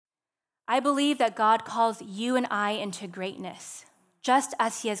I believe that God calls you and I into greatness, just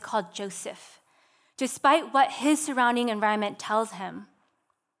as he has called Joseph, despite what his surrounding environment tells him.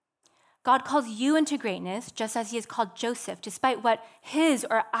 God calls you into greatness, just as he has called Joseph, despite what his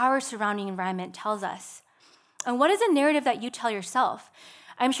or our surrounding environment tells us. And what is the narrative that you tell yourself?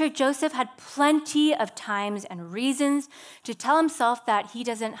 I'm sure Joseph had plenty of times and reasons to tell himself that he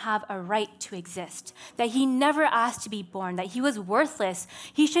doesn't have a right to exist, that he never asked to be born, that he was worthless,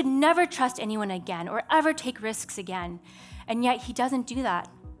 he should never trust anyone again or ever take risks again. And yet he doesn't do that.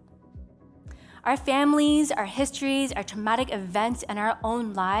 Our families, our histories, our traumatic events, and our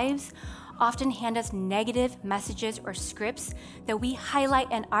own lives often hand us negative messages or scripts that we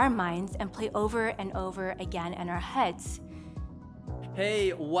highlight in our minds and play over and over again in our heads.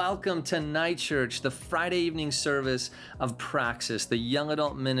 Hey, welcome to Night Church, the Friday evening service of Praxis, the young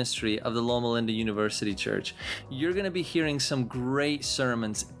adult ministry of the Loma Linda University Church. You're going to be hearing some great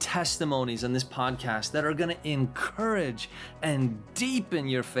sermons, testimonies on this podcast that are going to encourage and deepen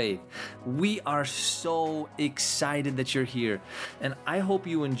your faith. We are so excited that you're here, and I hope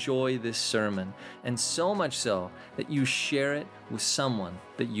you enjoy this sermon, and so much so that you share it with someone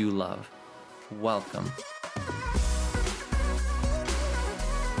that you love. Welcome.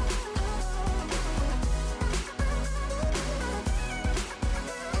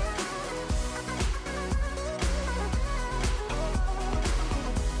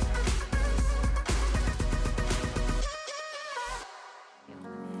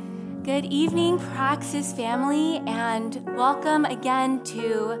 Good evening, Praxis family, and welcome again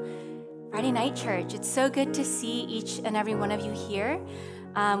to Friday Night Church. It's so good to see each and every one of you here.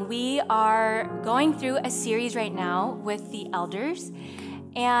 We are going through a series right now with the elders.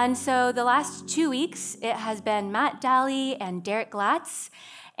 And so the last 2 weeks, it has been Matt Daly and Derek Glatz.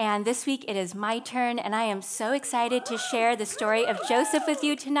 And this week, it is my turn, and I am so excited to share the story of Joseph with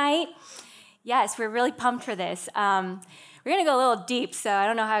you tonight. Yes, we're really pumped for this. We're going to go a little deep, so I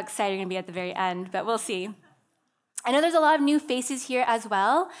don't know how excited you're going to be at the very end, but we'll see. I know there's a lot of new faces here as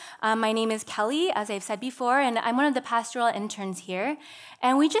well. My name is Kelly, as I've said before, and I'm one of the pastoral interns here.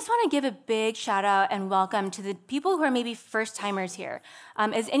 And we just want to give a big shout out and welcome to the people who are maybe first timers here.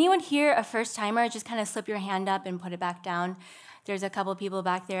 Is anyone here a first timer? Just kind of slip your hand up and put it back down. There's a couple people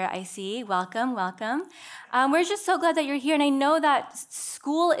back there I see. Welcome, welcome. We're just so glad that you're here. And I know that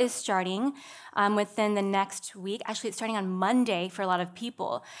school is starting within the next week. Actually, it's starting on Monday for a lot of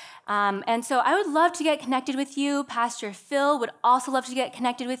people. And so I would love to get connected with you. Pastor Phil would also love to get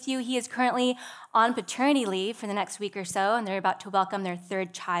connected with you. He is currently on paternity leave for the next week or so, and they're about to welcome their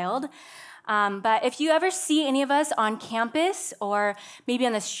third child. But if you ever see any of us on campus or maybe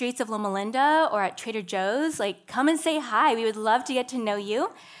on the streets of Loma Linda or at Trader Joe's, come and say hi. We would love to get to know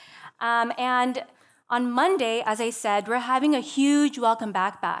you. And on Monday, as I said, we're having a huge welcome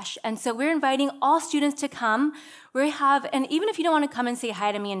back bash. And so we're inviting all students to come. And even if you don't want to come and say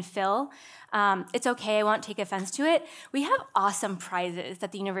hi to me and Phil, it's okay, I won't take offense to it. We have awesome prizes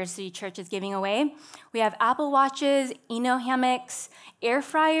that the University Church is giving away. We have Apple Watches, Eno hammocks, air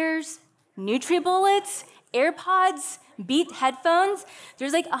fryers, NutriBullets, AirPods, Beat headphones.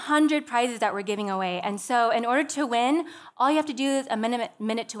 There's 100 prizes that we're giving away. And so in order to win, all you have to do is a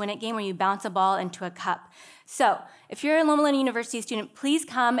minute to win it game where you bounce a ball into a cup. So if you're a Loma Linda University student, please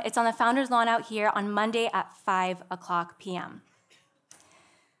come. It's on the Founders Lawn out here on Monday at 5:00 p.m.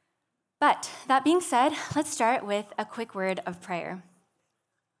 But that being said, let's start with a quick word of prayer.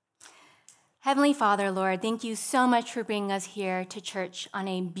 Heavenly Father, Lord, thank you so much for bringing us here to church on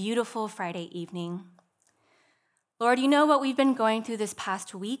a beautiful Friday evening. Lord, you know what we've been going through this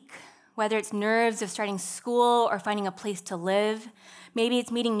past week, whether it's nerves of starting school or finding a place to live. Maybe it's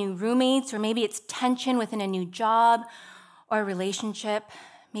meeting new roommates, or maybe it's tension within a new job or a relationship.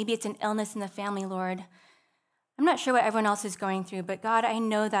 Maybe it's an illness in the family, Lord. I'm not sure what everyone else is going through, but God, I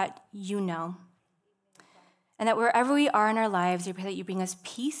know that you know. And that wherever we are in our lives, I pray that you bring us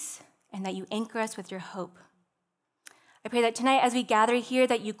peace and that you anchor us with your hope. I pray that tonight as we gather here,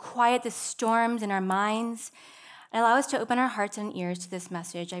 that you quiet the storms in our minds and allow us to open our hearts and ears to this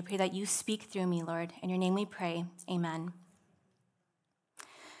message. I pray that you speak through me, Lord. In your name we pray, amen.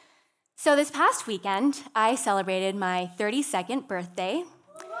 So this past weekend, I celebrated my 32nd birthday,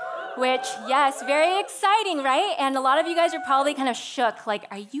 which, yes, very exciting, right? And a lot of you guys are probably kind of shook,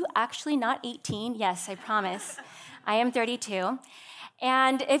 are you actually not 18? Yes, I promise. I am 32.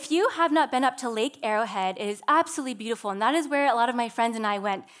 And if you have not been up to Lake Arrowhead, it is absolutely beautiful. And that is where a lot of my friends and I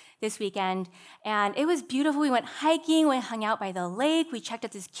went this weekend. And it was beautiful. We went hiking, we hung out by the lake, we checked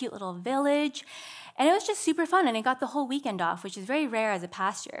out this cute little village. And it was just super fun. And I got the whole weekend off, which is very rare as a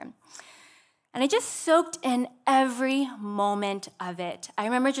pastor. And I just soaked in every moment of it. I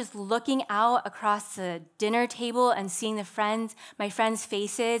remember just looking out across the dinner table and seeing my friends'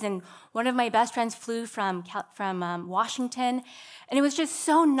 faces. And one of my best friends flew from Washington. And it was just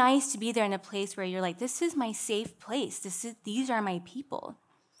so nice to be there in a place where you're like, this is my safe place. These are my people.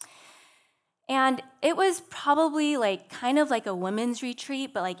 And it was probably kind of like a women's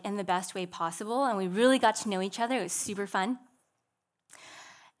retreat, but in the best way possible. And we really got to know each other. It was super fun.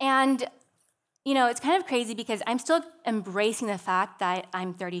 And it's kind of crazy because I'm still embracing the fact that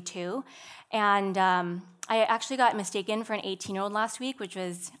I'm 32. And I actually got mistaken for an 18-year-old last week, which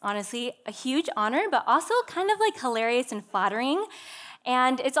was honestly a huge honor, but also kind of hilarious and flattering.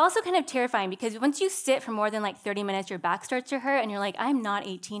 And it's also kind of terrifying because once you sit for more than 30 minutes, your back starts to hurt and you're like, I'm not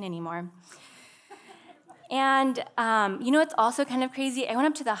 18 anymore. And it's also kind of crazy. I went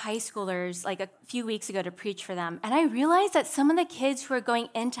up to the high schoolers a few weeks ago to preach for them, and I realized that some of the kids who are going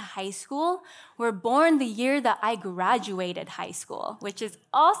into high school were born the year that I graduated high school, which is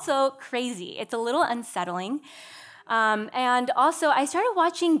also crazy. It's a little unsettling. And also, I started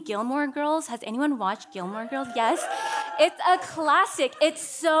watching Gilmore Girls. Has anyone watched Gilmore Girls? Yes. It's a classic. It's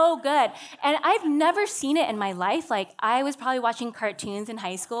so good. And I've never seen it in my life. I was probably watching cartoons in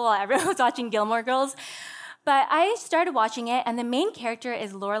high school while everyone was watching Gilmore Girls. But I started watching it, and the main character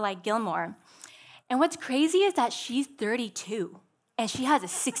is Lorelai Gilmore. And what's crazy is that she's 32, and she has a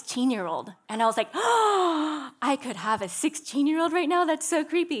 16-year-old. And I was like, oh, I could have a 16-year-old right now? That's so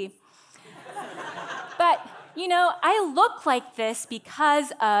creepy. But, I look like this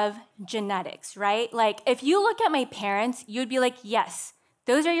because of genetics, right? If you look at my parents, you'd be like, yes,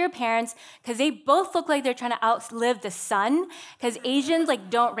 those are your parents, because they both look like they're trying to outlive the sun, because Asians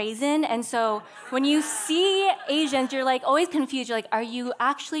don't raisin. And so when you see Asians, you're always confused. You're are you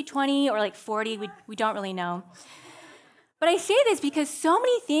actually 20 or 40? We don't really know. But I say this because so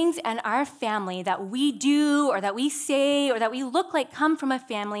many things in our family that we do or that we say or that we look like come from a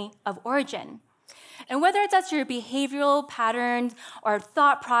family of origin. And whether that's your behavioral patterns or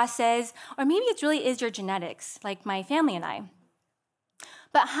thought process, or maybe it really is your genetics, like my family and I.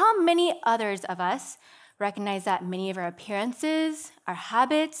 But how many others of us recognize that many of our appearances, our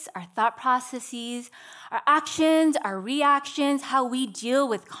habits, our thought processes, our actions, our reactions, how we deal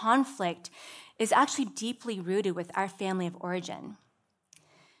with conflict is actually deeply rooted with our family of origin?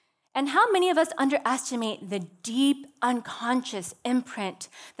 And how many of us underestimate the deep, unconscious imprint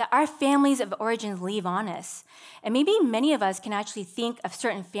that our families of origins leave on us? And maybe many of us can actually think of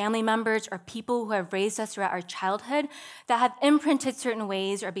certain family members or people who have raised us throughout our childhood that have imprinted certain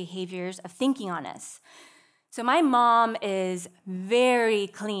ways or behaviors of thinking on us. So my mom is very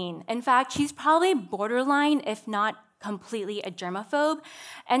clean. In fact, she's probably borderline, if not completely a germaphobe.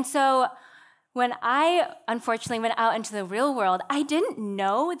 And so when I, unfortunately, went out into the real world, I didn't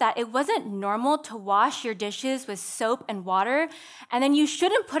know that it wasn't normal to wash your dishes with soap and water, and then you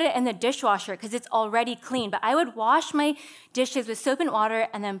shouldn't put it in the dishwasher because it's already clean. But I would wash my dishes with soap and water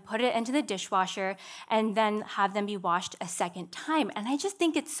and then put it into the dishwasher and then have them be washed a second time. And I just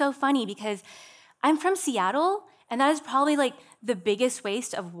think it's so funny because I'm from Seattle, and that is probably the biggest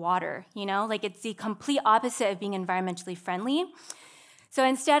waste of water, it's the complete opposite of being environmentally friendly. So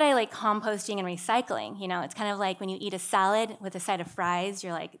instead, I like composting and recycling. It's kind of like when you eat a salad with a side of fries,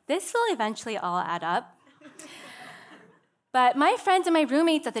 you're like, this will eventually all add up. But my friends and my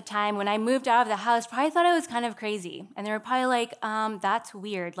roommates at the time, when I moved out of the house, probably thought I was kind of crazy. And they were probably like, that's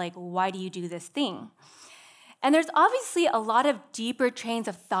weird. Why do you do this thing? And there's obviously a lot of deeper trains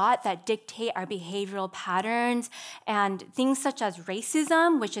of thought that dictate our behavioral patterns and things such as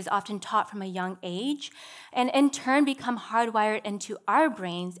racism, which is often taught from a young age, and in turn become hardwired into our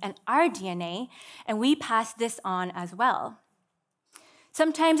brains and our DNA, and we pass this on as well.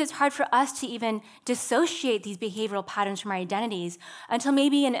 Sometimes it's hard for us to even dissociate these behavioral patterns from our identities until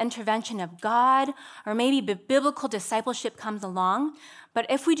maybe an intervention of God or maybe biblical discipleship comes along. But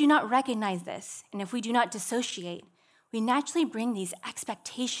if we do not recognize this, and if we do not dissociate, we naturally bring these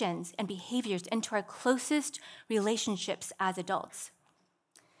expectations and behaviors into our closest relationships as adults.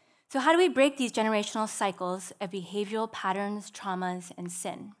 So how do we break these generational cycles of behavioral patterns, traumas, and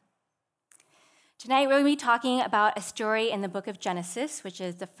sin? Tonight, we're going to be talking about a story in the book of Genesis, which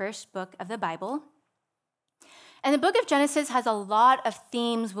is the first book of the Bible. And the book of Genesis has a lot of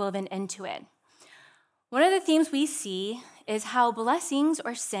themes woven into it. One of the themes we see is how blessings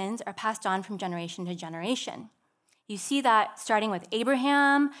or sins are passed on from generation to generation. You see that starting with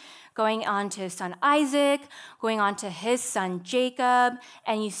Abraham, going on to his son Isaac, going on to his son Jacob,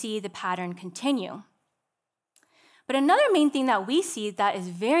 and you see the pattern continue. But another main thing that we see that is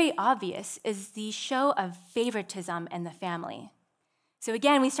very obvious is the show of favoritism in the family. So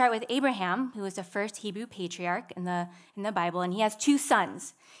again, we start with Abraham, who was the first Hebrew patriarch in the Bible, and he has two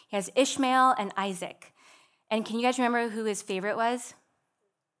sons. He has Ishmael and Isaac. And can you guys remember who his favorite was?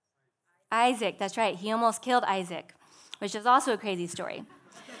 Isaac, that's right. He almost killed Isaac, which is also a crazy story.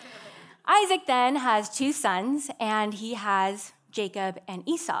 Isaac then has two sons, and he has Jacob and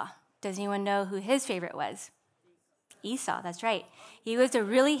Esau. Does anyone know who his favorite was? Esau, that's right. He was the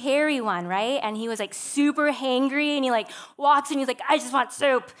really hairy one, right? And he was like super hangry, and he like walks and he's like, I just want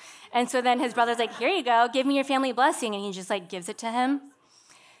soup. And so then his brother's like, here you go, give me your family blessing. And he just like gives it to him.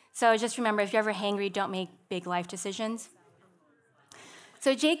 So just remember, if you're ever hangry, don't make big life decisions.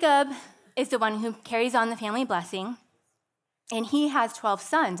 So Jacob is the one who carries on the family blessing, and he has 12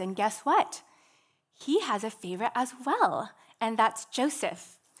 sons. And guess what? He has a favorite as well, and that's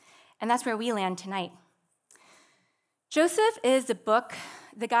Joseph. And that's where we land tonight. Joseph is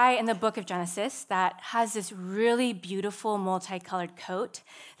the guy in the book of Genesis that has this really beautiful multicolored coat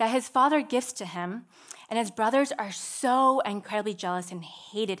that his father gifts to him, and his brothers are so incredibly jealous and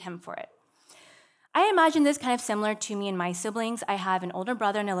hated him for it. I imagine this kind of similar to me and my siblings. I have an older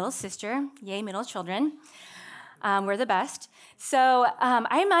brother and a little sister. Yay, middle children. We're the best. So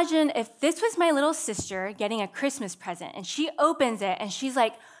I imagine if this was my little sister getting a Christmas present, and she opens it, and she's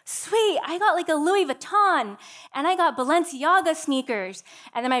like, sweet, I got like a Louis Vuitton, and I got Balenciaga sneakers.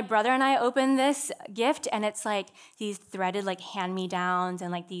 And then my brother and I open this gift, and it's like these threaded like hand-me-downs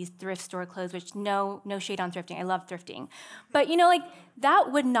and like these thrift store clothes, which no shade on thrifting. I love thrifting. But like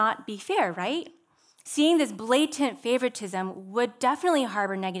that would not be fair, right? Seeing this blatant favoritism would definitely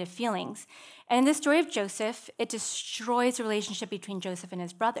harbor negative feelings. And in the story of Joseph, it destroys the relationship between Joseph and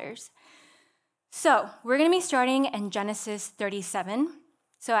his brothers. So we're going to be starting in Genesis 37.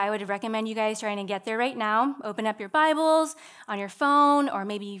 So I would recommend you guys trying to get there right now. Open up your Bibles on your phone, or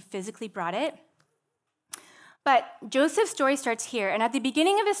maybe you physically brought it. But Joseph's story starts here. And at the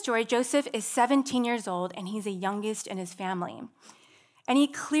beginning of his story, Joseph is 17 years old, and he's the youngest in his family. And he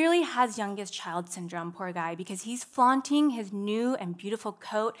clearly has youngest child syndrome, poor guy, because he's flaunting his new and beautiful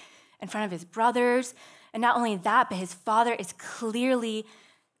coat in front of his brothers. And not only that, but his father is clearly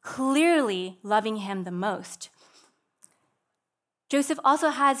loving him the most. Joseph also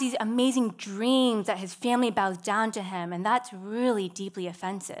has these amazing dreams that his family bows down to him, and that's really deeply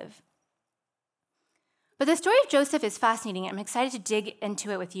offensive. But the story of Joseph is fascinating. I'm excited to dig into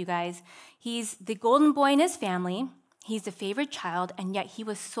it with you guys. He's the golden boy in his family. He's the favorite child, and yet he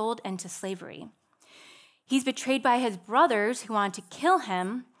was sold into slavery. He's betrayed by his brothers who wanted to kill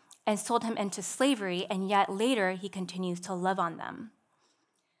him and sold him into slavery, and yet later he continues to love on them.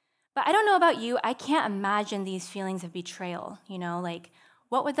 But I don't know about you, I can't imagine these feelings of betrayal, like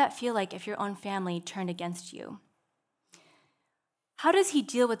what would that feel like if your own family turned against you? How does he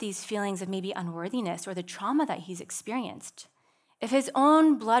deal with these feelings of maybe unworthiness or the trauma that he's experienced? If his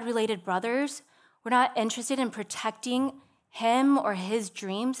own blood-related brothers were not interested in protecting him or his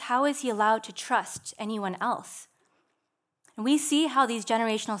dreams, how is he allowed to trust anyone else? And we see how these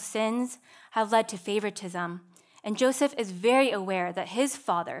generational sins have led to favoritism, and Joseph is very aware that his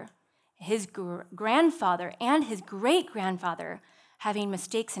father, his grandfather, and his great-grandfather having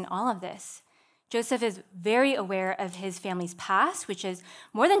mistakes in all of this. Joseph is very aware of his family's past, which is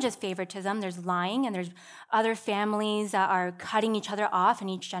more than just favoritism. There's lying, and there's other families that are cutting each other off in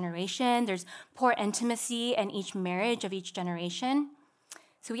each generation. There's poor intimacy in each marriage of each generation.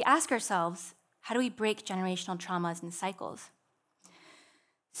 So we ask ourselves, how do we break generational traumas and cycles?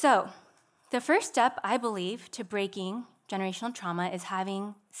 So the first step, I believe, to breaking generational trauma is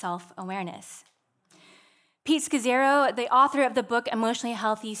having self-awareness. Pete Scazzero, the author of the book Emotionally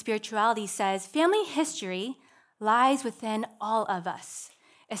Healthy Spirituality, says, family history lies within all of us,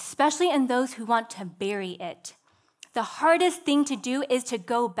 especially in those who want to bury it. The hardest thing to do is to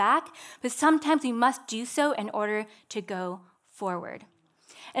go back, but sometimes we must do so in order to go forward.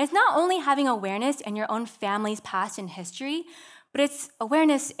 And it's not only having awareness in your own family's past and history, but it's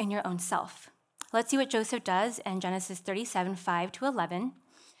awareness in your own self. Let's see what Joseph does in Genesis 37, 5-11.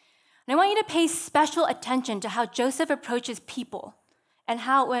 And I want you to pay special attention to how Joseph approaches people and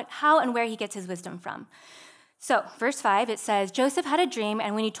how and where he gets his wisdom from. So, verse 5, it says, Joseph had a dream,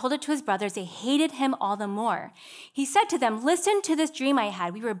 and when he told it to his brothers, they hated him all the more. He said to them, listen to this dream I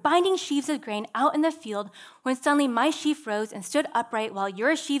had. We were binding sheaves of grain out in the field when suddenly my sheaf rose and stood upright while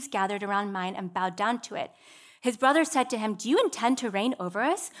your sheaves gathered around mine and bowed down to it. His brothers said to him, do you intend to reign over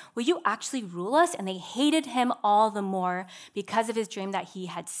us? Will you actually rule us? And they hated him all the more because of his dream that he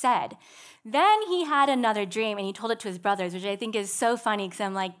had said. Then he had another dream, and he told it to his brothers, which I think is so funny because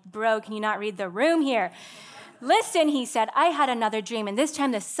I'm like, bro, can you not read the room here? Listen, he said, I had another dream, and this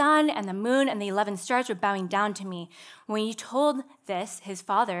time the sun and the moon and the 11 stars were bowing down to me. When he told this, his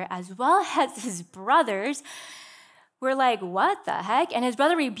father, as well as his brothers, were like, what the heck? And his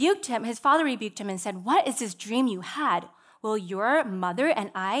father rebuked him and said, what is this dream you had? Will your mother and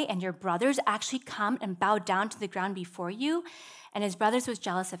I and your brothers actually come and bow down to the ground before you? And his brothers was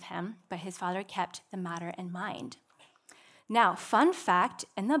jealous of him, but his father kept the matter in mind. Now, fun fact,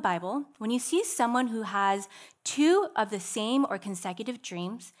 in the Bible, when you see someone who has two of the same or consecutive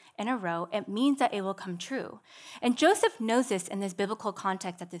dreams in a row, it means that it will come true. And Joseph knows this in this biblical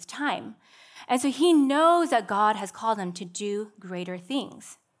context at this time. And so he knows that God has called him to do greater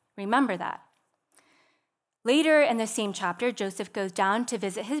things. Remember that. Later in the same chapter, Joseph goes down to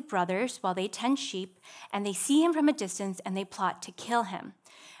visit his brothers while they tend sheep, and they see him from a distance and they plot to kill him.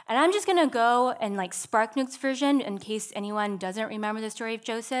 And I'm just gonna go in like SparkNotes version in case anyone doesn't remember the story of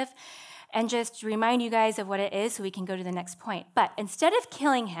Joseph, and just remind you guys of what it is so we can go to the next point. But instead of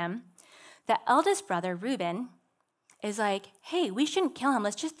killing him, the eldest brother, Reuben, is like, hey, we shouldn't kill him.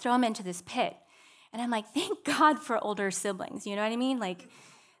 Let's just throw him into this pit. And I'm like, thank God for older siblings. You know what I mean? Like,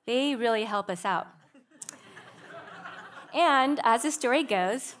 they really help us out. And as the story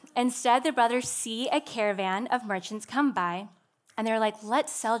goes, instead the brothers see a caravan of merchants come by, and they're like,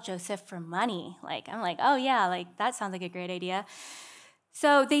 let's sell Joseph for money. I'm like, oh yeah, that sounds like a great idea.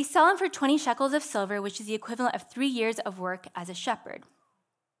 So they sell him for 20 shekels of silver, which is the equivalent of 3 years of work as a shepherd.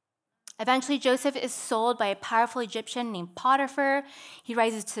 Eventually, Joseph is sold by a powerful Egyptian named Potiphar. He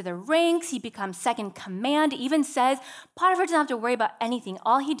rises to the ranks. He becomes second command. It even says Potiphar doesn't have to worry about anything.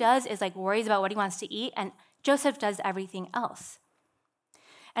 All he does is worries about what he wants to eat, and Joseph does everything else.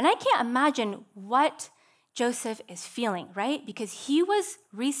 And I can't imagine what Joseph is feeling, right? Because he was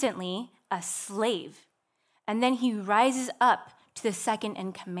recently a slave, and then he rises up to the second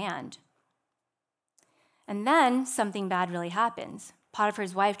in command. And then something bad really happens.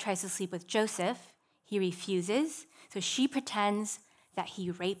 Potiphar's wife tries to sleep with Joseph. He refuses, so she pretends that he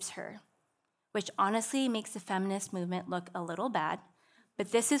rapes her, which honestly makes the feminist movement look a little bad,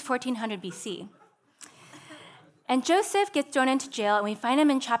 but this is 1400 BC. And Joseph gets thrown into jail, and we find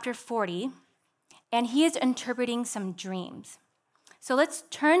him in chapter 40, and he is interpreting some dreams. So let's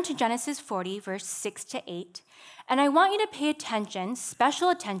turn to Genesis 40, verse 6 to 8, and I want you to pay attention, special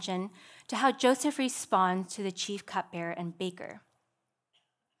attention, to how Joseph responds to the chief cupbearer and baker.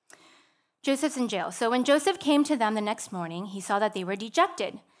 Joseph's in jail. So when Joseph came to them the next morning, he saw that they were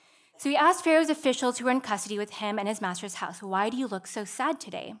dejected. So he asked Pharaoh's officials who were in custody with him and his master's house, why do you look so sad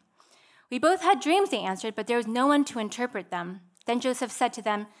today? We both had dreams, they answered, but there was no one to interpret them. Then Joseph said to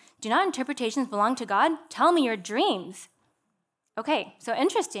them, do not interpretations belong to God? Tell me your dreams. Okay, so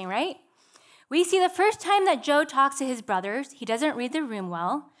interesting, right? We see the first time that Joe talks to his brothers, he doesn't read the room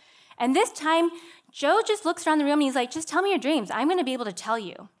well. And this time, Joe just looks around the room and he's like, just tell me your dreams. I'm going to be able to tell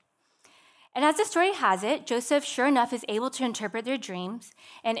you. And as the story has it, Joseph, sure enough, is able to interpret their dreams.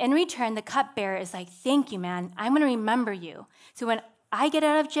 And in return, the cupbearer is like, thank you, man. I'm going to remember you. So when I get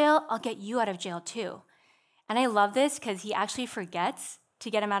out of jail, I'll get you out of jail too. And I love this because he actually forgets to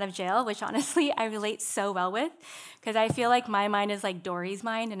get him out of jail, which honestly I relate so well with, because I feel like my mind is like Dory's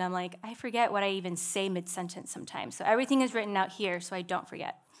mind, and I'm like, I forget what I even say mid-sentence sometimes. So everything is written out here so I don't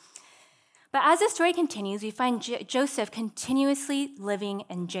forget. But as the story continues, we find Joseph continuously living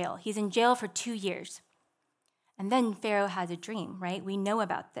in jail. He's in jail for 2 years. And then Pharaoh has a dream, right? We know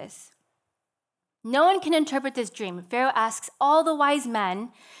about this. No one can interpret this dream. Pharaoh asks all the wise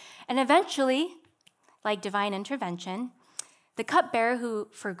men, and eventually, like divine intervention, the cupbearer who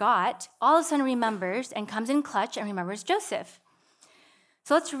forgot all of a sudden remembers and comes in clutch and remembers Joseph.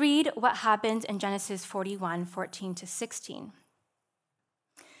 So let's read what happens in Genesis 41, 14 to 16.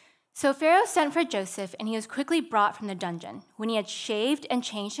 So Pharaoh sent for Joseph, and he was quickly brought from the dungeon. When he had shaved and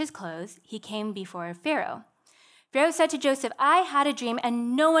changed his clothes, he came before Pharaoh. Pharaoh said to Joseph, I had a dream,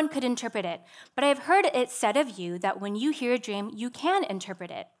 and no one could interpret it. But I have heard it said of you that when you hear a dream, you can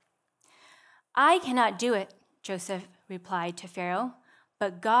interpret it. I cannot do it, Joseph replied to Pharaoh,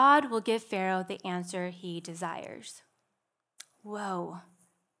 but God will give Pharaoh the answer he desires. Whoa.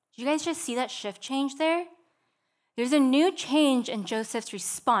 Did you guys just see that shift change there? There's a new change in Joseph's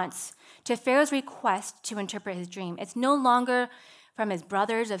response to Pharaoh's request to interpret his dream. It's no longer from his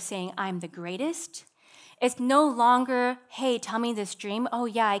brothers of saying, I'm the greatest. It's no longer, hey, tell me this dream. Oh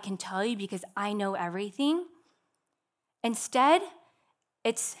yeah, I can tell you because I know everything. Instead,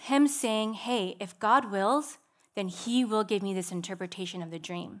 it's him saying, hey, if God wills, then he will give me this interpretation of the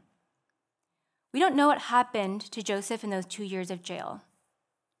dream. We don't know what happened to Joseph in those 2 years of jail.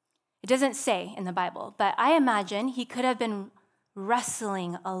 It doesn't say in the Bible, but I imagine he could have been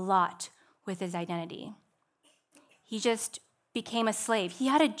wrestling a lot with his identity. he just became a slave. He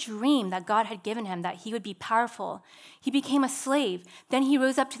had a dream that God had given him that he would be powerful. He became a slave. Then he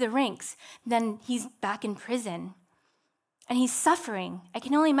rose up to the ranks. Then he's back in prison. And he's suffering. I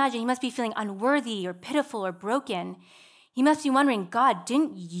can only imagine he must be feeling unworthy or pitiful or broken. He must be wondering, God,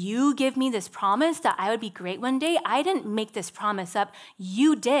 didn't you give me this promise that I would be great one day? I didn't make this promise up.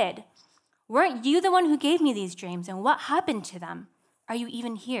 You did. Weren't you the one who gave me these dreams? And what happened to them? Are you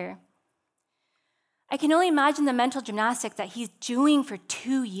even here? I can only imagine the mental gymnastics that he's doing for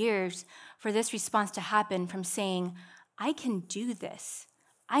 2 years for this response to happen, from saying, I can do this.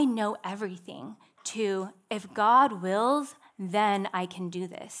 I know everything, to, if God wills, then I can do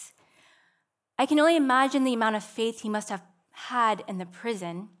this. I can only imagine the amount of faith he must have had in the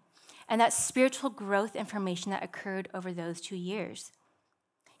prison and that spiritual growth information that occurred over those 2 years.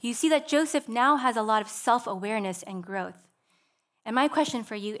 You see that Joseph now has a lot of self-awareness and growth. And my question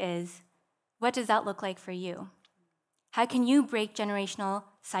for you is, what does that look like for you? How can you break generational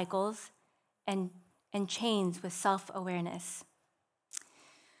cycles and chains with self-awareness?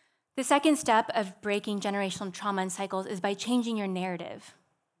 The second step of breaking generational trauma and cycles is by changing your narrative.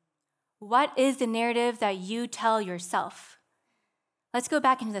 What is the narrative that you tell yourself? Let's go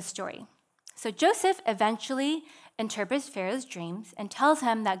back into the story. So Joseph eventually interprets Pharaoh's dreams and tells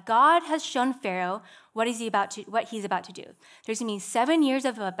him that God has shown Pharaoh what he's about to do. There's going to be 7 years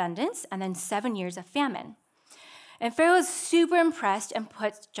of abundance and then 7 years of famine. And Pharaoh is super impressed and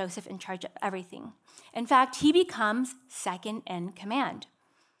puts Joseph in charge of everything. In fact, he becomes second in command.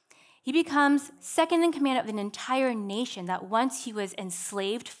 He becomes second in command of an entire nation that once he was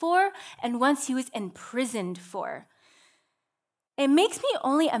enslaved for and once he was imprisoned for. It makes me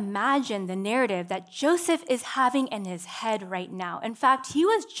only imagine the narrative that Joseph is having in his head right now. In fact, he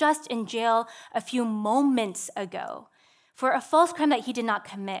was just in jail a few moments ago for a false crime that he did not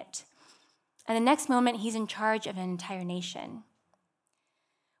commit. And the next moment, he's in charge of an entire nation.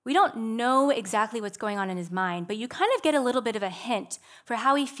 We don't know exactly what's going on in his mind, but you kind of get a little bit of a hint for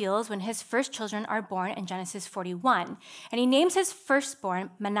how he feels when his first children are born in Genesis 41. And he names his firstborn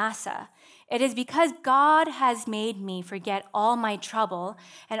Manasseh. It is because God has made me forget all my trouble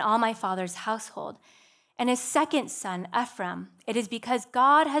and all my father's household. And his second son, Ephraim, it is because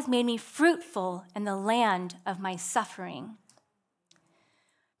God has made me fruitful in the land of my suffering.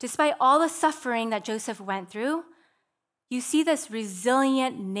 Despite all the suffering that Joseph went through, you see this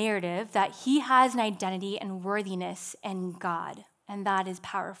resilient narrative that he has an identity and worthiness in God, and that is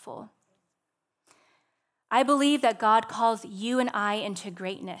powerful. I believe that God calls you and I into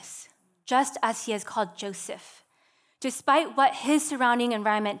greatness, just as he has called Joseph, despite what his surrounding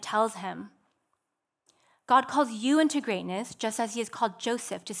environment tells him. God calls you into greatness, just as he has called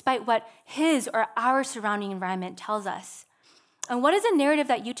Joseph, despite what his or our surrounding environment tells us. And what is a narrative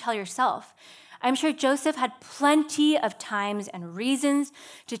that you tell yourself? I'm sure Joseph had plenty of times and reasons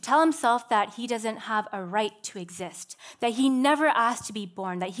to tell himself that he doesn't have a right to exist, that he never asked to be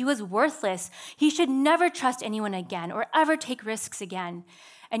born, that he was worthless, he should never trust anyone again or ever take risks again.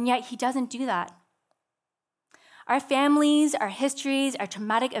 And yet he doesn't do that. Our families, our histories, our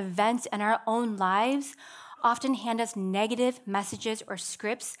traumatic events, and our own lives often hand us negative messages or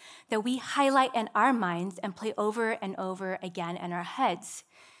scripts that we highlight in our minds and play over and over again in our heads.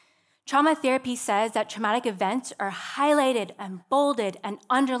 Trauma therapy says that traumatic events are highlighted and bolded and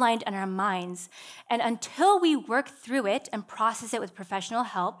underlined in our minds. And until we work through it and process it with professional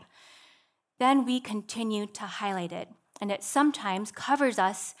help, then we continue to highlight it. And it sometimes covers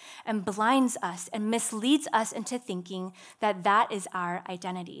us and blinds us and misleads us into thinking that that is our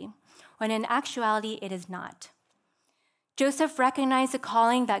identity, when in actuality, it is not. Joseph recognized the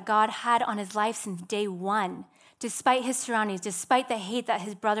calling that God had on his life since day one, despite his surroundings, despite the hate that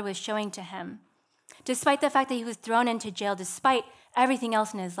his brother was showing to him, despite the fact that he was thrown into jail, despite everything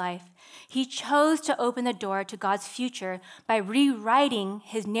else in his life. He chose to open the door to God's future by rewriting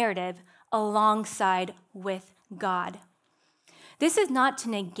his narrative alongside with God. This is not to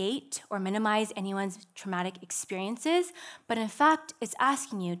negate or minimize anyone's traumatic experiences, but in fact, it's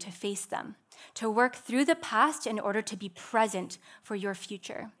asking you to face them, to work through the past in order to be present for your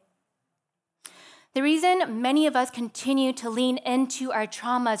future. The reason many of us continue to lean into our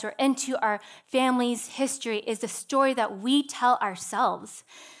traumas or into our family's history is the story that we tell ourselves.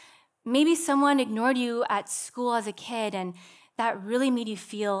 Maybe someone ignored you at school as a kid, and that really made you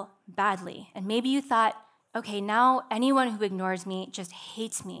feel badly. And maybe you thought, okay, now anyone who ignores me just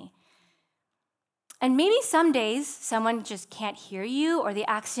hates me. And maybe some days someone just can't hear you, or they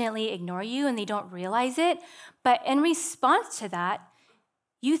accidentally ignore you and they don't realize it. But in response to that,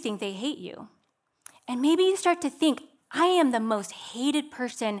 you think they hate you. And maybe you start to think, I am the most hated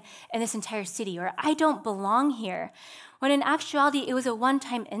person in this entire city, or I don't belong here. When in actuality, it was a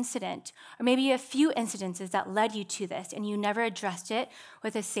one-time incident, or maybe a few incidences that led you to this, and you never addressed it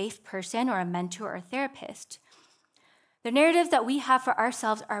with a safe person or a mentor or therapist. The narratives that we have for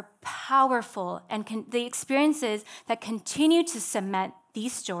ourselves are powerful, and the experiences that continue to cement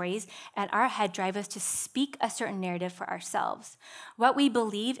these stories and our head drive us to speak a certain narrative for ourselves. What we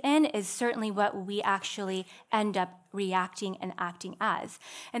believe in is certainly what we actually end up reacting and acting as.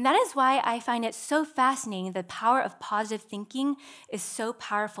 And that is why I find it so fascinating. The power of positive thinking is so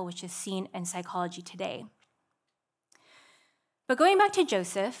powerful, which is seen in psychology today. But going back to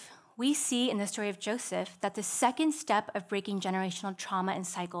Joseph, we see in the story of Joseph that the second step of breaking generational trauma and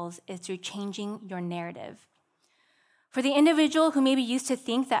cycles is through changing your narrative. For the individual who maybe used to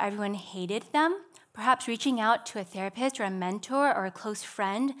think that everyone hated them, perhaps reaching out to a therapist or a mentor or a close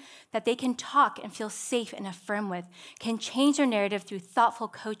friend that they can talk and feel safe and affirm with can change their narrative through thoughtful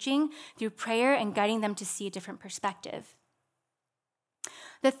coaching, through prayer, and guiding them to see a different perspective.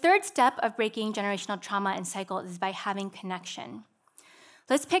 The third step of breaking generational trauma and cycle is by having connection.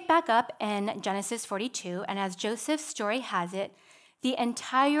 Let's pick back up in Genesis 42, and as Joseph's story has it, the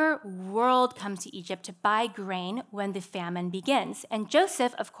entire world comes to Egypt to buy grain when the famine begins. And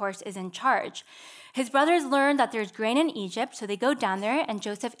Joseph, of course, is in charge. His brothers learn that there's grain in Egypt, so they go down there, and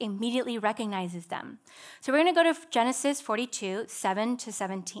Joseph immediately recognizes them. So we're going to go to Genesis 42, 7 to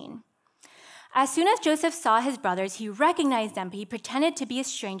 17. As soon as Joseph saw his brothers, he recognized them, but he pretended to be a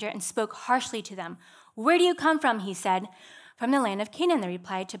stranger and spoke harshly to them. "Where do you come from?" he said. "From the land of Canaan," they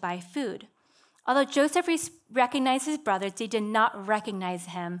replied, "to buy food." Although Joseph recognized his brothers, they did not recognize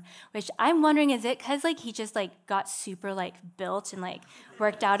him, which I'm wondering, is it because he just got super built and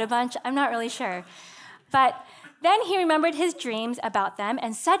worked out a bunch? I'm not really sure. But then he remembered his dreams about them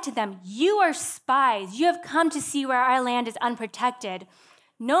and said to them, "You are spies. You have come to see where our land is unprotected."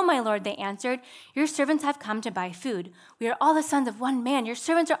 "No, my lord," they answered. "Your servants have come to buy food. We are all the sons of one man. Your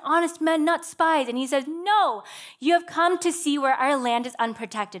servants are honest men, not spies." And he says, "No, you have come to see where our land is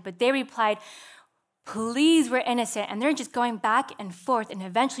unprotected." But they replied, "Please, we're innocent." And they're just going back and forth. And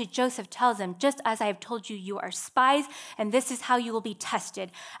eventually Joseph tells them, "Just as I have told you, you are spies, and this is how you will be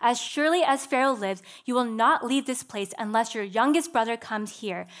tested. As surely as Pharaoh lives, you will not leave this place unless your youngest brother comes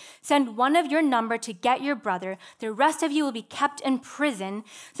here. Send one of your number to get your brother. The rest of you will be kept in prison,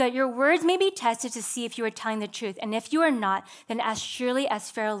 so that your words may be tested to see if you are telling the truth. And if you are not, then as surely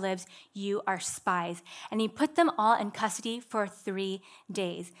as Pharaoh lives, you are spies." And he put them all in custody for 3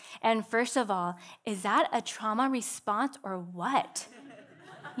 days. And first of all, is that a trauma response or what?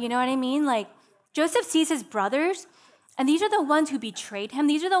 You know what I mean? Joseph sees his brothers, and these are the ones who betrayed him.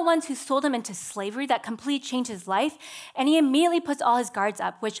 These are the ones who sold him into slavery that completely changed his life. And he immediately puts all his guards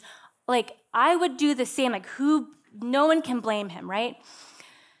up, which, I would do the same. No one can blame him, right?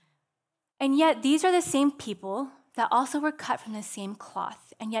 And yet, these are the same people that also were cut from the same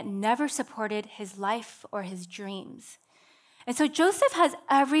cloth, and yet never supported his life or his dreams. And so Joseph has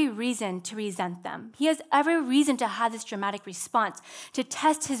every reason to resent them. He has every reason to have this dramatic response, to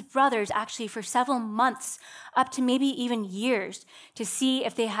test his brothers actually for several months, up to maybe even years, to see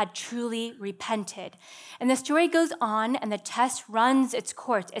if they had truly repented. And the story goes on, and the test runs its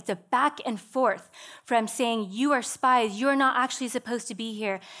course. It's a back and forth from saying, "You are spies, you are not actually supposed to be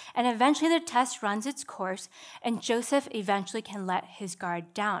here." And eventually the test runs its course, and Joseph eventually can let his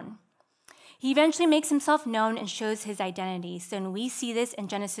guard down. He eventually makes himself known and shows his identity. So we see this in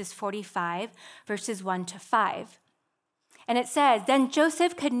Genesis 45, verses 1 to 5. And it says, "Then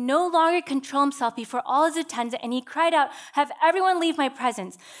Joseph could no longer control himself before all his attendants, and he cried out, 'Have everyone leave my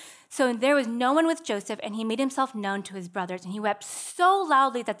presence.' So there was no one with Joseph, and he made himself known to his brothers. And he wept so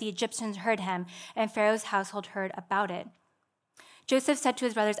loudly that the Egyptians heard him, and Pharaoh's household heard about it. Joseph said to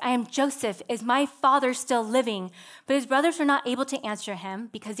his brothers, 'I am Joseph. Is my father still living?' But his brothers were not able to answer him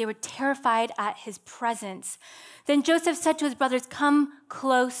because they were terrified at his presence. Then Joseph said to his brothers, 'Come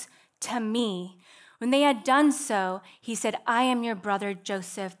close to me.' When they had done so, he said, 'I am your brother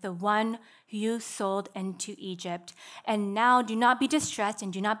Joseph, the one who you sold into Egypt. And now do not be distressed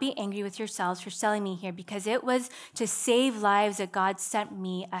and do not be angry with yourselves for selling me here, because it was to save lives that God sent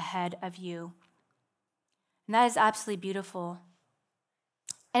me ahead of you.'" And that is absolutely beautiful.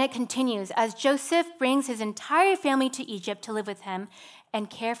 And it continues, as Joseph brings his entire family to Egypt to live with him and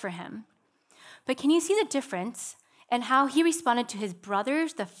care for him. But can you see the difference in how he responded to his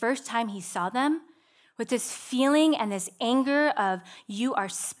brothers the first time he saw them? With this feeling and this anger of, "You are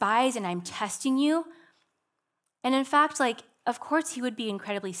spies and I'm testing you." And in fact, of course he would be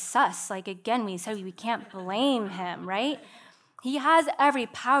incredibly sus. Again, we said we can't blame him, right? He has every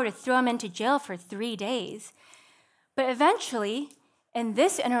power to throw him into jail for 3 days. But eventually, in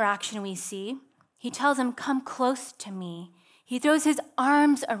this interaction we see, he tells them, "Come close to me." He throws his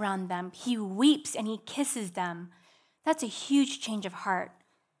arms around them. He weeps and he kisses them. That's a huge change of heart.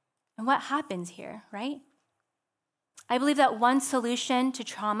 And what happens here, right? I believe that one solution to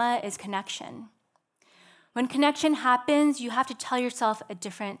trauma is connection. When connection happens, you have to tell yourself a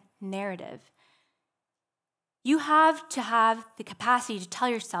different narrative. You have to have the capacity to tell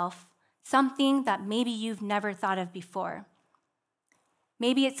yourself something that maybe you've never thought of before.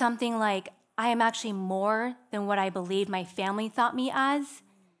 Maybe it's something like, I am actually more than what I believed my family thought me as.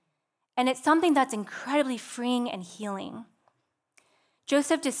 And it's something that's incredibly freeing and healing.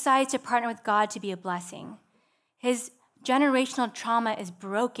 Joseph decides to partner with God to be a blessing. His generational trauma is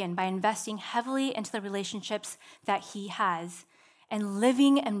broken by investing heavily into the relationships that he has and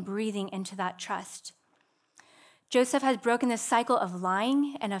living and breathing into that trust. Joseph has broken the cycle of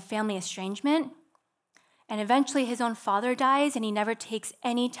lying and of family estrangement, and eventually his own father dies and he never takes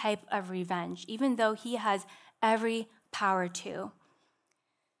any type of revenge, even though he has every power to.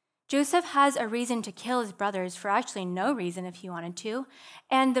 Joseph has a reason to kill his brothers for actually no reason if he wanted to,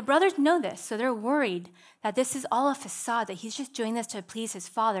 and the brothers know this, so they're worried that this is all a facade, that he's just doing this to please his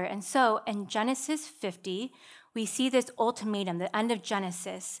father. And so in Genesis 50, we see this ultimatum, the end of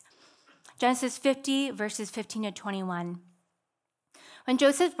Genesis. Genesis 50, verses 15 to 21. When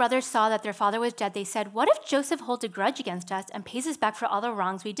Joseph's brothers saw that their father was dead, they said, "What if Joseph holds a grudge against us and pays us back for all the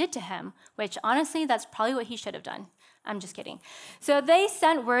wrongs we did to him?" Which, honestly, that's probably what he should have done. I'm just kidding. So they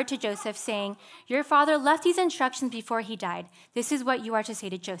sent word to Joseph saying, "Your father left these instructions before he died. This is what you are to say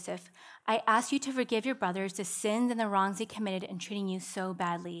to Joseph. I ask you to forgive your brothers the sins and the wrongs they committed in treating you so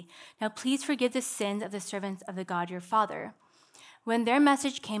badly. Now please forgive the sins of the servants of the God your father." When their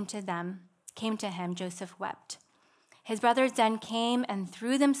message came to him, Joseph wept. His brothers then came and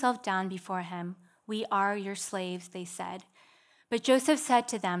threw themselves down before him. "We are your slaves," they said. But Joseph said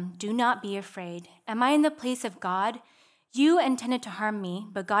to them, "Do not be afraid. Am I in the place of God? You intended to harm me,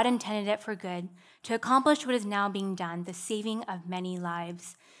 but God intended it for good, to accomplish what is now being done, the saving of many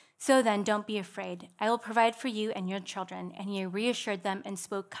lives. So then, don't be afraid. I will provide for you and your children." And he reassured them and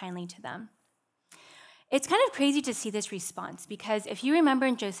spoke kindly to them. It's kind of crazy to see this response, because if you remember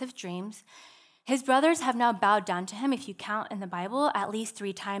in Joseph's dreams, his brothers have now bowed down to him, if you count in the Bible, at least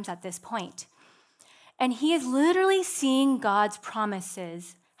 3 times at this point. And he is literally seeing God's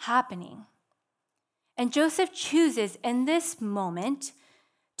promises happening. And Joseph chooses in this moment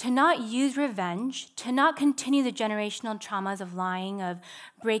to not use revenge, to not continue the generational traumas of lying, of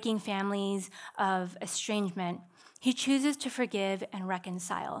breaking families, of estrangement. He chooses to forgive and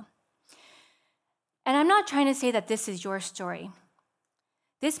reconcile. And I'm not trying to say that this is your story.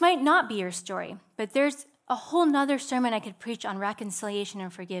 This might not be your story, but there's a whole nother sermon I could preach on reconciliation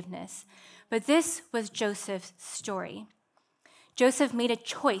and forgiveness. But this was Joseph's story. Joseph made a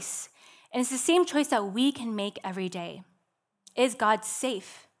choice, and it's the same choice that we can make every day. Is God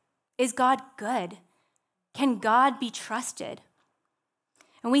safe? Is God good? Can God be trusted?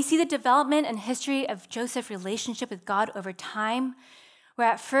 And we see the development and history of Joseph's relationship with God over time, where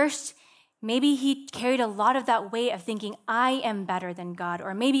at first, maybe he carried a lot of that weight of thinking, I am better than God,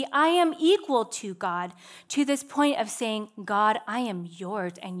 or maybe I am equal to God, to this point of saying, God, I am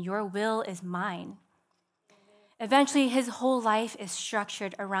yours and your will is mine. Eventually, his whole life is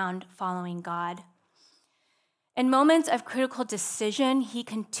structured around following God. In moments of critical decision, he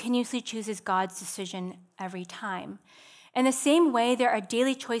continuously chooses God's decision every time. In the same way, there are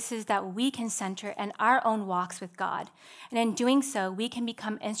daily choices that we can center in our own walks with God. And in doing so, we can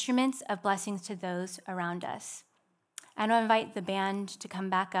become instruments of blessings to those around us. I want to invite the band to come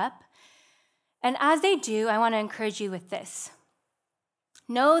back up. And as they do, I want to encourage you with this.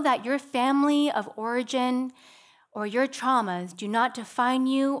 Know that your family of origin or your traumas do not define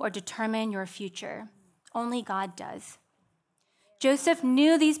you or determine your future. Only God does. Joseph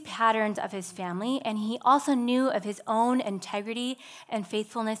knew these patterns of his family, and he also knew of his own integrity and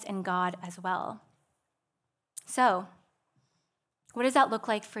faithfulness in God as well. So, what does that look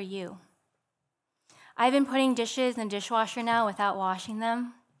like for you? I've been putting dishes in the dishwasher now without washing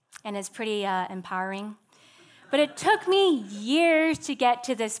them, and it's pretty empowering. But it took me years to get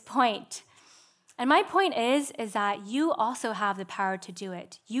to this point. And my point is that you also have the power to do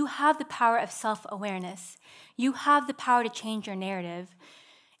it. You have the power of self-awareness. You have the power to change your narrative.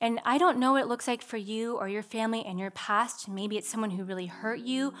 And I don't know what it looks like for you or your family in your past. Maybe it's someone who really hurt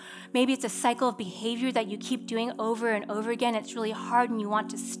you. Maybe it's a cycle of behavior that you keep doing over and over again. It's really hard and you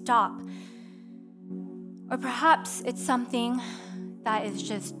want to stop. Or perhaps it's something that is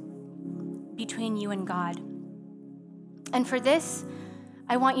just between you and God. And for this,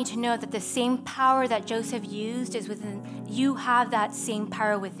 I want you to know that the same power that Joseph used is within you. Have that same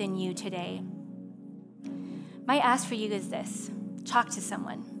power within you today. My ask for you is this: talk to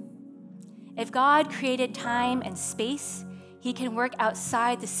someone. If God created time and space, he can work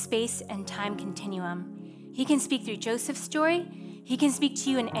outside the space and time continuum. He can speak through Joseph's story. He can speak to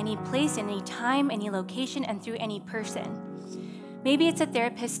you in any place, any time, any location, and through any person. Maybe it's a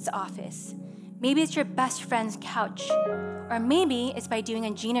therapist's office. Maybe it's your best friend's couch. Or maybe it's by doing a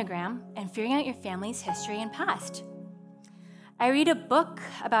genogram and figuring out your family's history and past. I read a book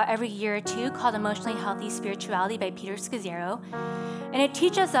about every year or two called Emotionally Healthy Spirituality by Peter Scazzero, and it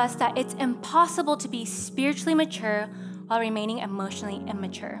teaches us that it's impossible to be spiritually mature while remaining emotionally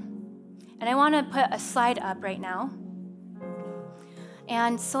immature. And I want to put a slide up right now.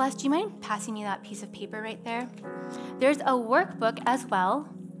 And Celeste, do you mind passing me that piece of paper right there? There's a workbook as well.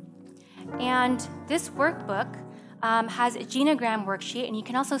 And this workbook has a genogram worksheet, and you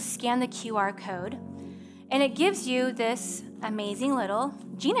can also scan the QR code. And it gives you this amazing little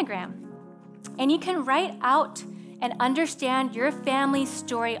genogram. And you can write out and understand your family's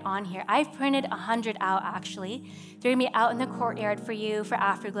story on here. I've printed 100 out, actually. They're gonna be out in the courtyard for you for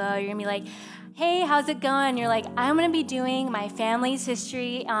Afterglow. You're gonna be like, hey, how's it going? You're like, I'm gonna be doing my family's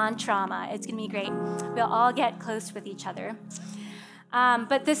history on trauma. It's gonna be great. We'll all get close with each other.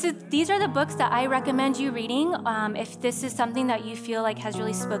 But these are the books that I recommend you reading if this is something that you feel like has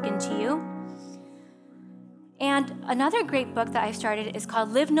really spoken to you. And another great book that I started is called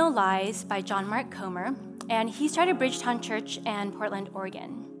Live No Lies by John Mark Comer, and he started Bridgetown Church in Portland,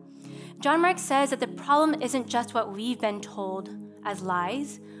 Oregon. John Mark says that the problem isn't just what we've been told as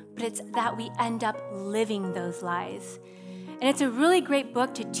lies, but it's that we end up living those lies. And it's a really great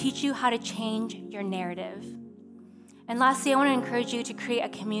book to teach you how to change your narrative. And lastly, I want to encourage you to create a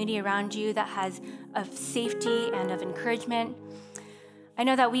community around you that has of safety and of encouragement. I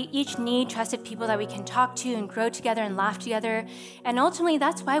know that we each need trusted people that we can talk to and grow together and laugh together. And ultimately,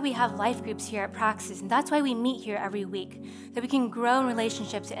 that's why we have life groups here at Praxis. And that's why we meet here every week, so we can grow in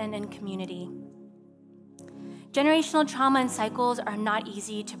relationships and in community. Generational trauma and cycles are not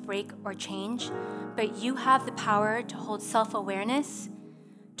easy to break or change, but you have the power to hold self-awareness,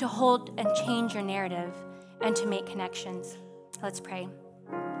 to hold and change your narrative, and to make connections. Let's pray.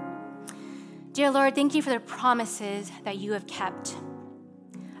 Dear Lord, thank you for the promises that you have kept.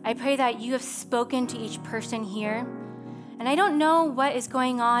 I pray that you have spoken to each person here. And I don't know what is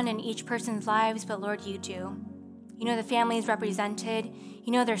going on in each person's lives, but Lord, you do. You know the families represented.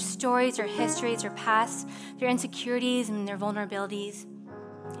 You know their stories, their histories, their past, their insecurities, and their vulnerabilities.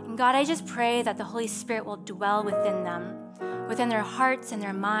 And God, I just pray that the Holy Spirit will dwell within them, within their hearts and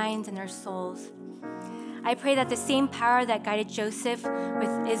their minds and their souls. I pray that the same power that guided Joseph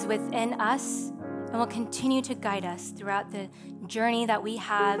is within us and will continue to guide us throughout the journey that we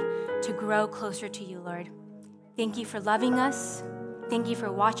have to grow closer to you, Lord. Thank you for loving us. Thank you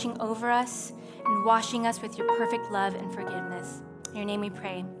for watching over us and washing us with your perfect love and forgiveness. In your name we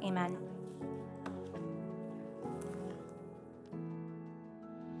pray, amen.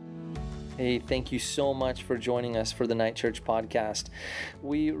 Hey, thank you so much for joining us for the Night Church podcast.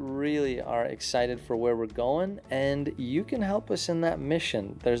 We really are excited for where we're going, and you can help us in that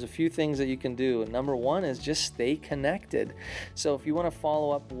mission. There's a few things that you can do. Number one is just stay connected. So if you want to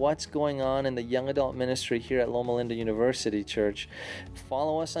follow up what's going on in the young adult ministry here at Loma Linda University Church,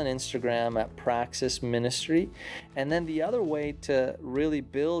 follow us on Instagram at Praxis Ministry. And then the other way to really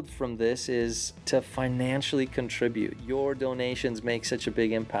build from this is to financially contribute. Your donations make such a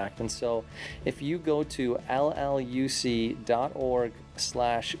big impact. And so if you go to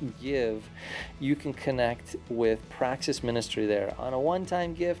lluc.org/give, you can connect with Praxis Ministry there. On a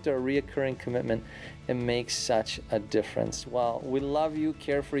one-time gift or a reoccurring commitment, it makes such a difference. Well, we love you,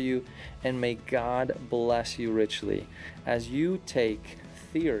 care for you, and may God bless you richly as you take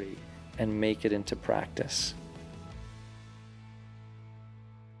theory and make it into practice.